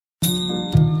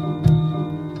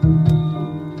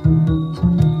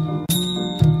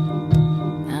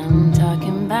I'm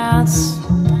talking about sweet,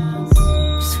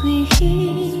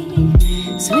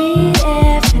 sweet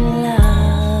effing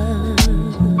love.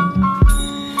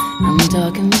 I'm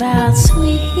talking about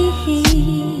sweet,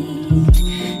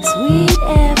 sweet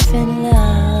effing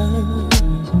love.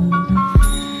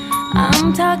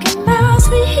 I'm talking about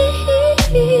sweet,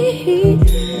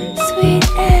 sweet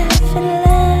effing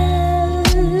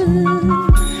love.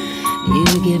 You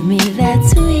give me that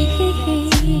sweet,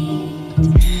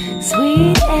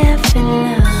 sweet effing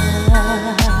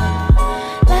love.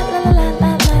 La la la la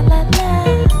la la la.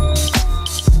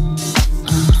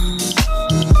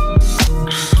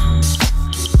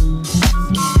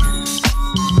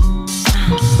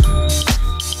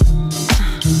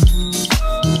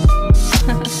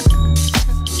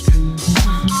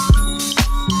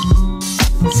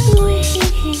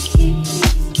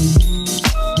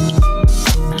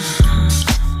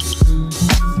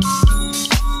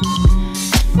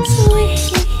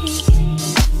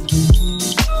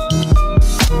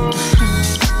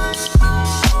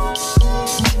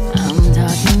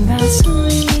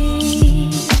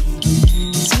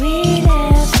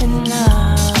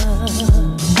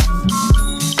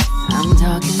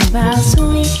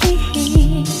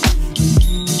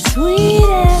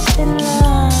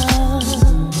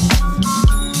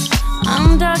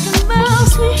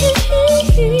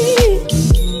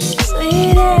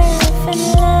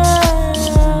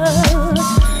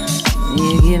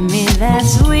 That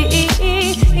sweet,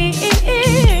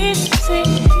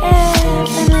 sweet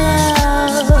effing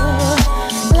love.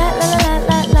 La la la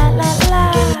la la la la.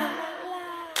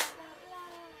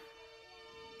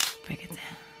 Break it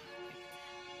down.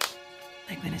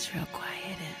 Like when it's real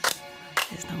quiet and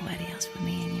there's nobody else but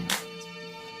me and you.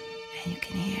 And you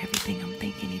can hear everything I'm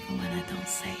thinking even when I don't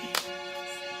say it.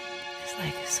 It's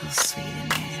like it's so sweet in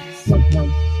there.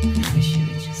 I wish you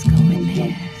would just go in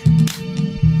there.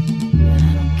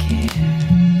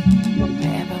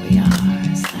 Wherever we are,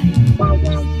 it's like,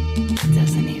 it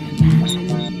doesn't even matter.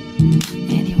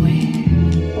 Anywhere,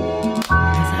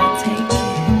 'cause I'll take you.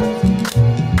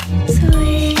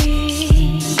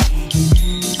 Sweet,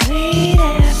 sweet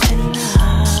effing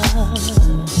love.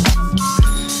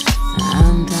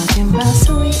 I'm talking about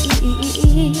sweet,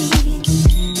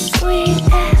 sweet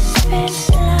effing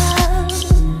love.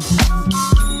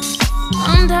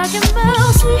 I'm talking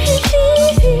about sweet,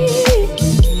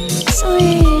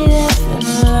 sweet effing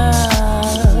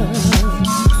love.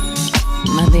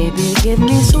 My baby, give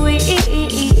me sweet,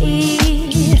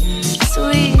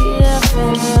 sweet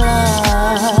effing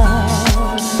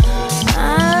love. La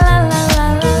la la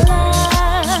la la.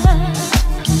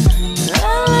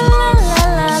 La la la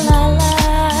la la la.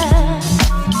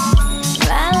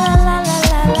 La la la la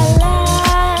la la la.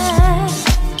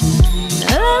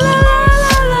 La la la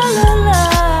la la la.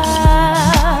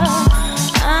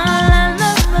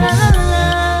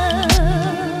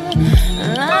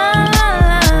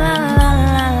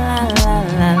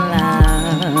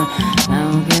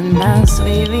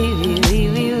 Sweet, sweet,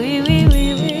 sweet, sweet,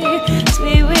 sweet,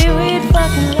 sweet, sweet,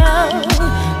 fucking love.